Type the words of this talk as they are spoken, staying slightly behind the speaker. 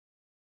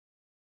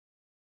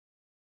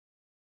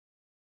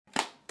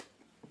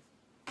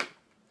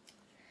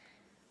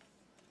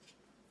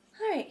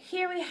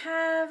here we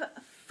have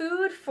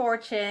food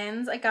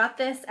fortunes. I got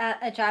this at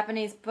a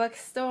Japanese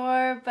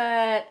bookstore,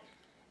 but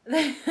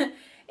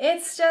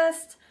it's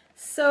just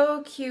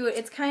so cute.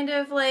 It's kind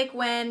of like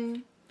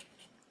when,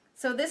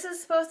 so this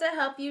is supposed to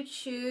help you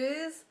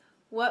choose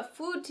what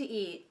food to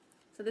eat.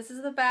 So this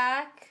is the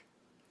back,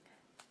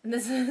 and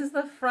this is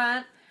the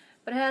front,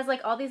 but it has like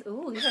all these,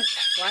 ooh, these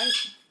are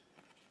white.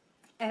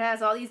 It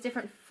has all these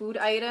different food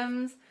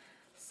items.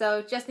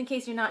 So just in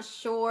case you're not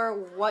sure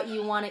what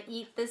you want to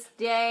eat this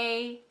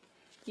day,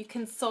 you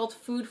consult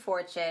Food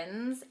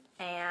Fortunes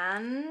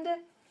and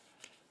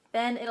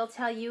then it'll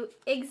tell you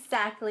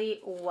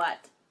exactly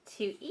what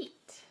to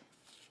eat.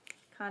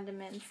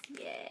 Condiments,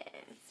 yeah,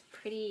 it's a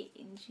pretty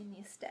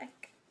ingenious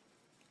deck.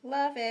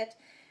 Love it.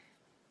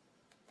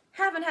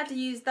 Haven't had to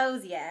use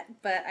those yet,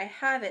 but I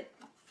have it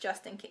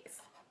just in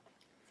case.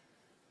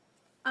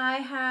 I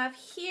have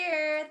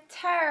here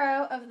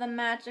Tarot of the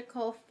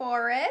Magical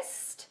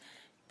Forest.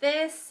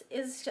 This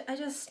is, I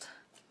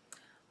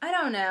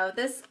don't know,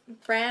 this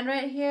brand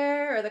right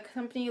here, or the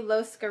company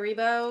Los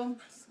Scarabeo,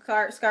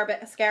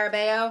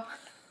 Scarabeo,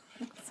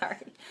 sorry,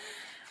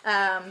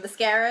 the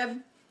Scarab,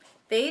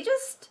 they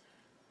just,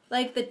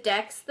 like the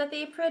decks that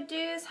they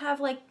produce have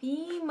like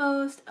the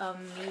most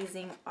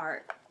amazing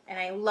art, and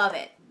I love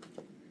it.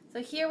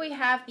 So here we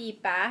have the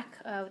back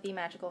of the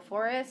Magical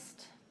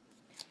Forest.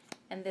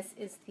 And this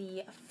is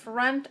the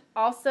front.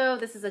 Also,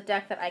 this is a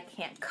deck that I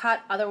can't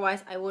cut.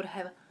 Otherwise, I would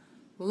have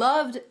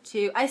loved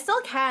to. I still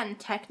can,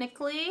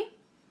 technically.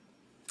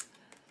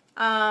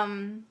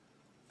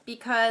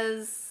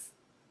 Because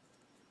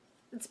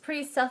it's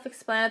pretty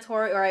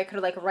self-explanatory. Or I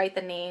could like write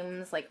the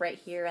names like right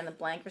here in the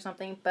blank or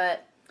something.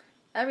 But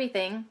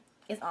everything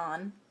is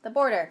on the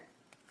border.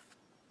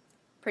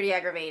 Pretty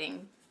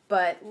aggravating.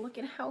 But look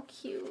at how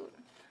cute.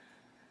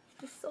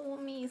 It's so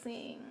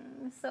amazing.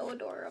 So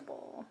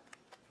adorable.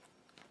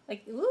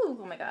 Like, ooh,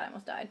 oh my god, I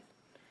almost died.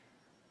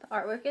 The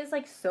artwork is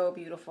like so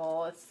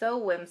beautiful. It's so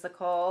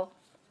whimsical.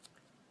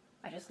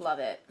 I just love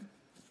it.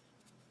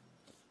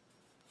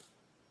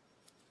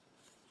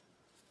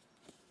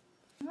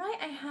 Right,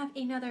 I have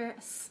another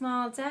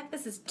small deck.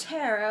 This is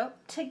Tarot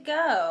to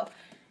Go.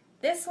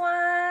 This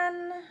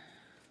one,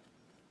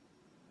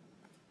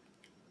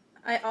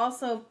 I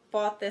also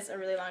bought this a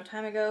really long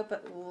time ago,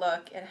 but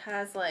look, it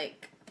has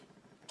like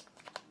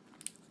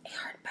a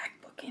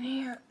hardback book in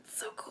here. It's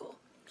so cool.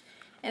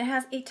 And it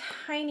has a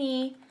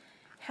tiny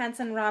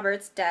Hanson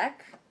Roberts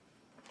deck.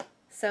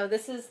 So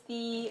this is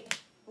the,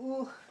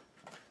 ooh,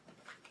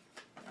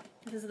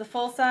 this is the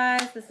full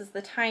size, this is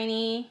the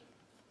tiny,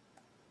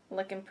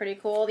 looking pretty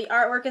cool. The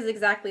artwork is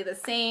exactly the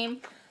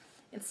same.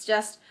 It's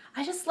just,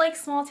 I just like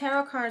small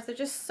tarot cards. They're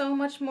just so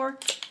much more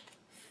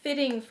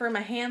fitting for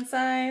my hand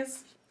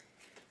size.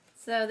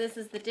 So this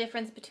is the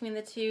difference between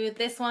the two.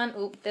 This one,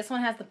 ooh, this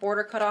one has the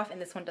border cut off and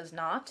this one does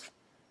not.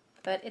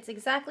 But it's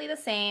exactly the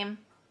same.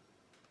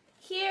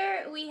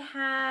 Here we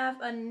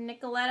have a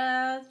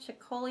Nicoletta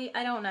Ceccoli,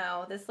 I don't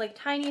know, this like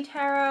tiny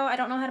tarot. I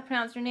don't know how to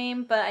pronounce her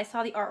name, but I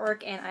saw the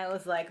artwork and I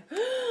was like,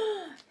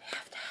 I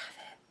have to have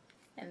it.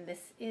 And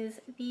this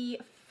is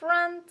the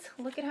front.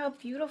 Look at how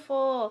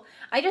beautiful.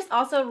 I just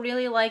also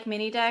really like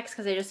mini decks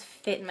because they just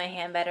fit in my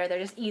hand better.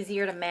 They're just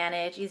easier to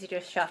manage, easier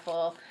to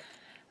shuffle.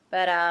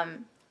 But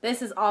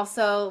this is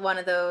also one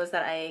of those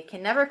that I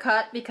can never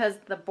cut because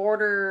the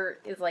border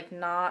is like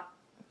not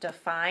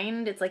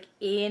defined. It's like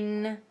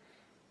in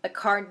the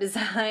card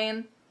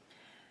design.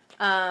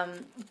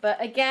 But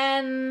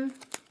again,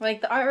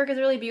 like the artwork is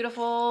really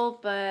beautiful,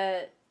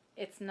 but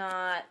it's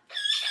not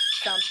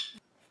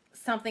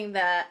something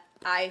that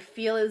I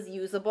feel is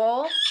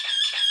usable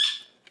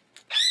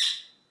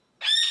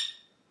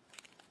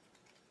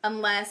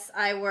unless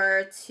I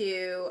were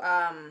to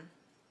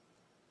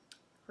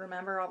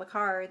remember all the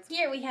cards.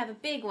 Here we have a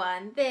big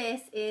one.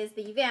 This is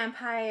the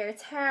Vampire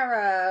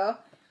Tarot.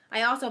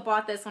 I also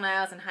bought this when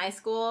I was in high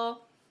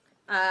school.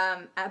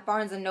 At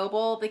Barnes &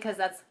 Noble because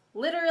that's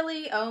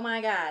literally, oh my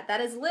god,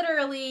 that is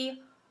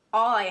literally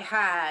all I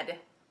had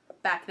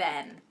back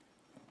then.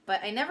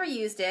 But I never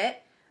used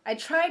it. I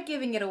tried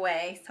giving it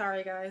away,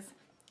 sorry guys,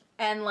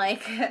 and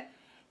like,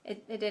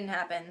 it didn't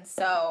happen,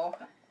 so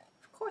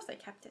of course I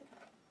kept it.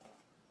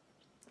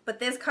 But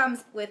this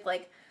comes with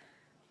like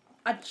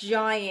a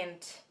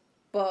giant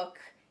book.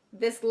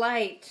 This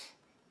light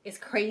is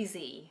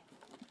crazy.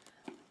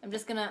 I'm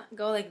just gonna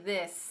go like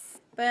this.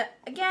 But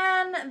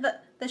again,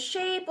 the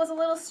shape was a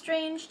little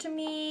strange to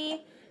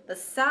me. The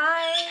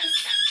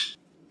size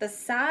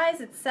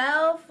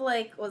itself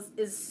like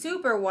is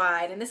super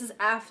wide, and this is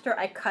after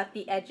I cut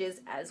the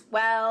edges as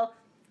well.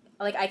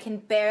 Like I can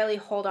barely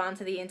hold on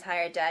to the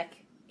entire deck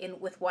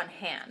with one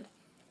hand.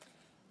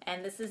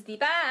 And this is the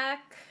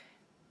back,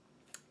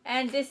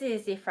 and this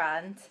is the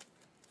front.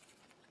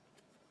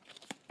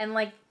 And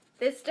like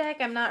this deck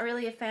I'm not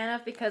really a fan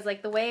of because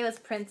like the way it was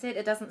printed,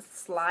 it doesn't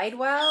slide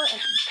well.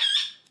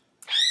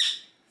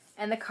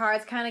 And the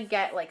cards kind of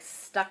get like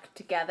stuck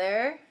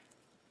together.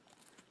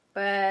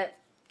 But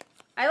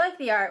I like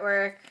the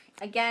artwork.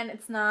 Again,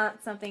 it's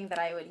not something that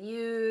I would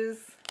use.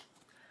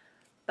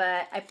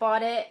 But I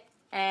bought it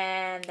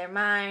and they're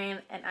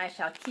mine, and I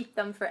shall keep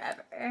them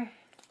forever.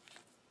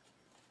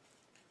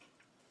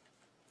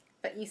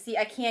 But you see,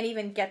 I can't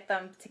even get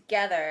them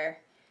together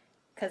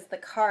because the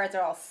cards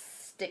are all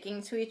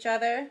sticking to each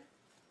other.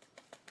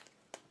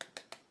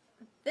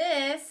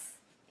 This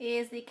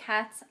is the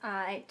Cat's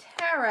Eye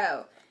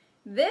Tarot.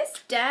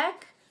 This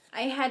deck,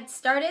 I had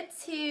started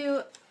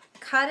to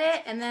cut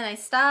it and then I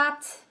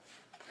stopped.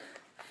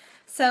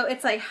 So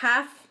it's like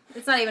half,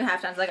 it's not even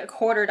half done, it's like a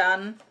quarter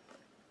done.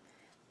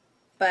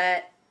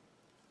 But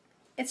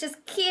it's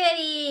just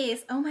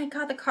kitties. Oh my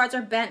god, the cards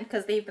are bent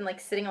because they've been like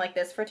sitting like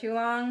this for too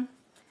long.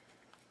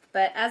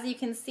 But as you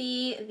can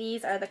see,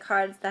 these are the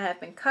cards that have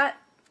been cut.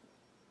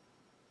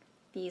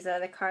 These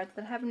are the cards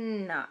that have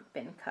not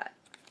been cut.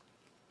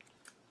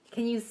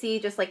 Can you see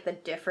just like the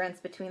difference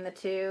between the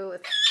two?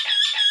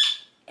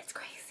 It's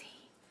crazy.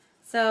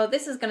 So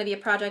this is going to be a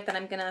project that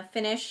I'm going to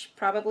finish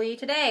probably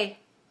today.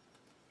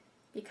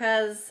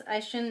 Because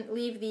I shouldn't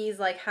leave these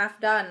like half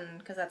done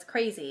because that's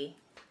crazy.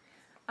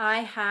 I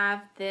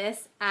have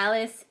this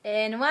Alice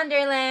in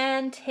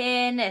Wonderland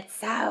tin. It's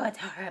so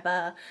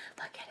adorable.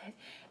 Look at it.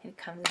 It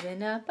comes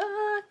in a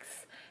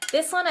box.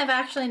 This one I've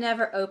actually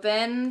never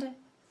opened.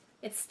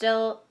 It's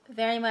still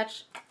very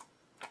much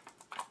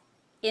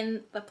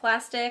in the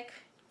plastic.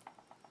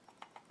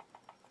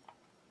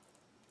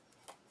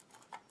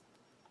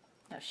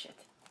 Oh shit.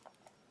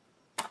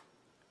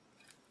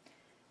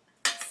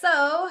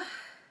 So,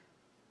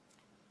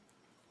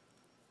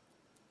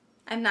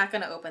 I'm not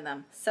going to open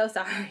them. So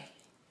sorry.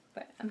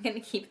 But I'm going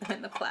to keep them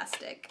in the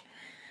plastic.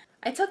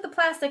 I took the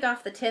plastic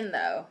off the tin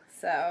though,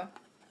 so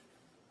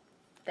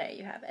there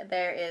you have it.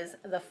 There is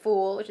the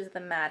Fool, which is the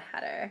Mad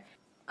Hatter.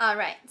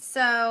 Alright,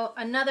 so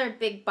another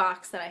big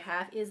box that I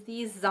have is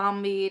the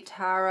Zombie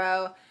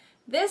Tarot.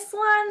 This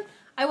one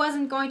I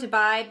wasn't going to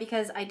buy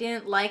because I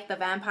didn't like the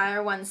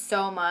vampire one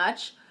so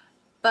much,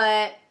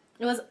 but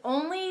it was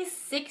only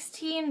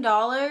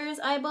 $16,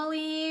 I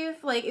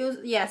believe. Like it was,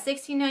 yeah,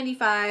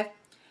 $16.95.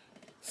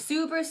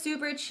 Super,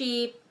 super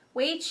cheap.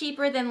 Way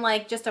cheaper than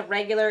like just a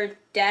regular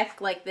deck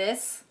like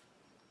this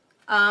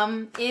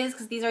is,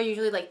 because these are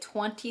usually like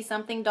 20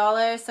 something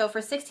dollars. So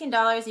for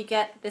 $16 you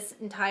get this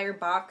entire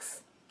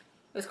box.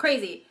 It was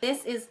crazy.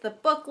 This is the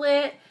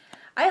booklet.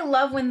 I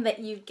love when that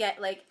you get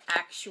like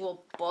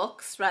actual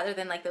books rather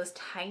than like those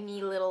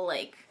tiny little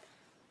like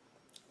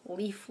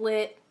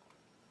leaflet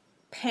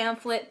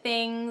pamphlet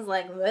things.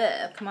 Like,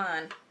 ugh, come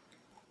on.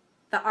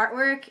 The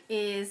artwork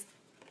is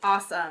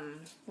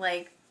awesome.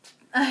 Like,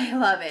 I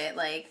love it.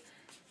 Like,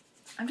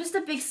 I'm just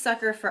a big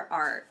sucker for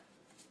art,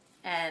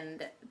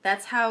 and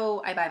that's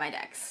how I buy my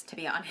decks, to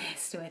be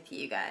honest with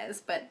you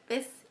guys. But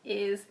this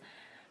is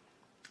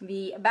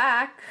the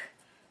back,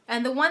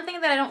 and the one thing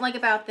that I don't like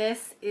about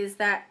this is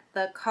that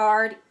the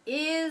card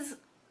is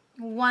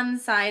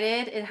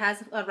one-sided. It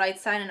has a right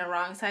side and a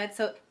wrong side,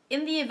 so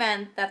in the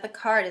event that the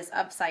card is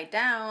upside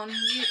down,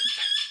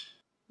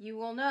 you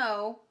will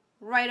know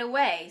right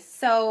away.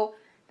 So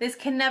this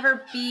can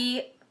never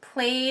be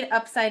played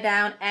upside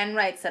down and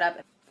right side up.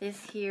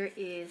 This here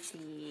is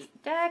the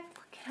deck.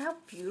 Look at how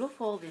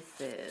beautiful this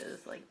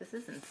is. Like, this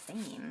is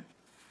insane.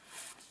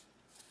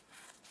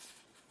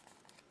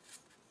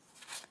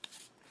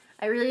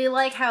 I really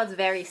like how it's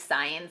very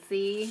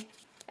sciencey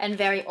and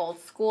very old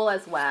school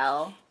as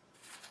well.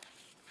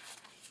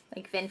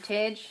 Like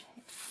vintage.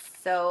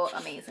 It's so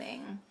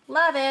amazing.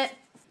 Love it.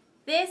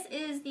 This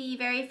is the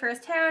very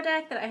first tarot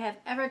deck that I have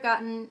ever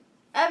gotten,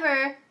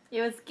 ever.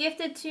 It was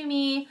gifted to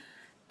me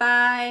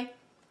by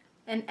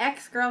an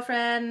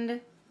ex-girlfriend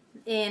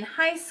in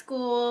high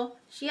school.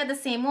 She had the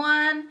same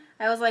one.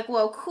 I was like,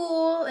 whoa,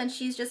 cool. And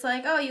she's just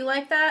like, oh, you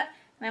like that?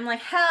 And I'm like,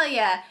 hell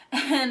yeah.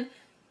 And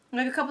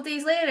like a couple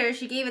days later,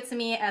 she gave it to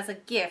me as a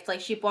gift.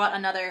 Like, she bought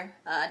another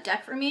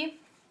deck for me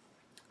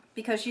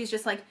because she's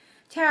just like,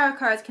 tarot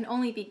cards can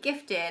only be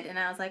gifted. And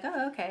I was like,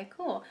 oh, okay,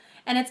 cool.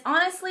 And it's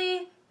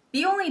honestly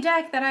the only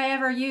deck that I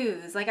ever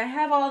use. Like, I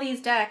have all these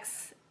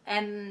decks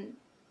and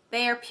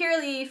they are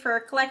purely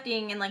for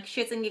collecting and like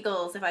shits and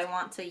giggles if I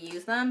want to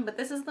use them. But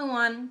this is the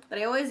one that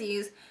I always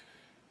use,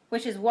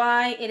 which is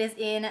why it is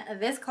in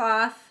this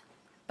cloth.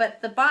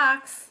 But the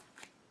box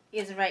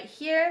is right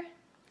here.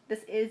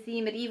 This is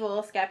the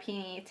medieval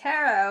Scapini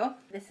Tarot.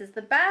 This is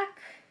the back.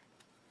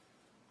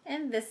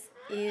 And this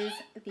is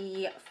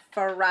the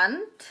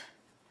front.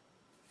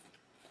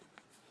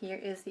 Here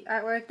is the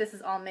artwork. This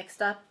is all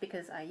mixed up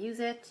because I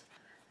use it.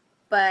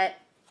 But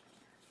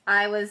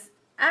I was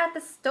at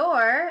the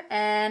store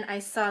and I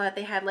saw that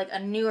they had like a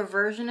newer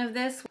version of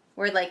this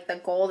where like the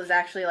gold is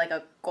actually like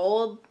a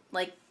gold,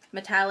 like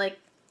metallic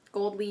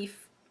gold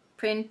leaf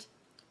print,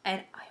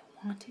 and I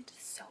want it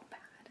so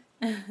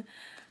bad.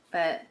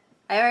 But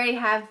I already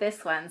have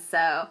this one,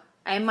 so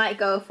I might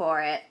go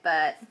for it,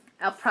 but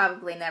I'll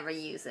probably never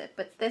use it.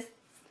 But this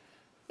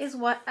is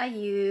what I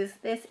use.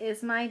 This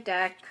is my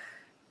deck.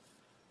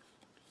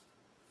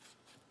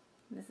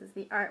 This is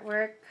the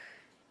artwork.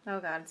 Oh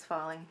god, it's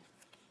falling.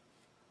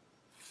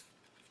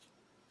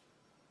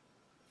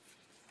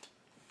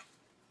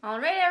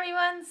 Alright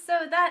everyone,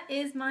 so that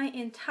is my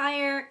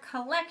entire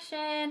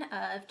collection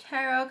of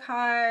tarot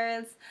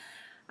cards.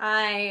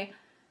 I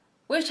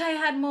wish I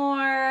had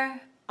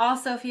more,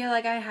 also feel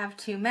like I have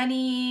too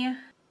many.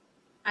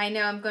 I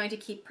know I'm going to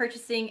keep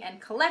purchasing and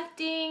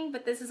collecting,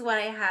 but this is what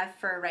I have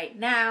for right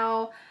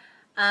now.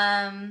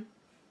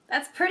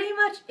 That's pretty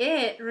much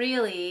it,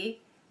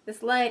 really.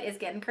 This light is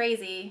getting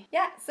crazy.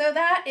 Yeah, so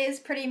that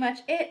is pretty much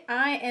it.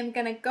 I am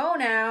gonna go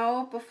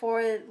now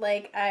before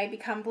I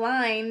become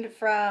blind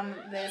from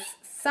this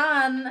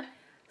sun.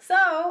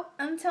 So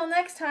until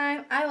next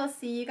time, I will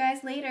see you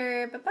guys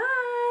later.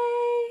 Bye-bye!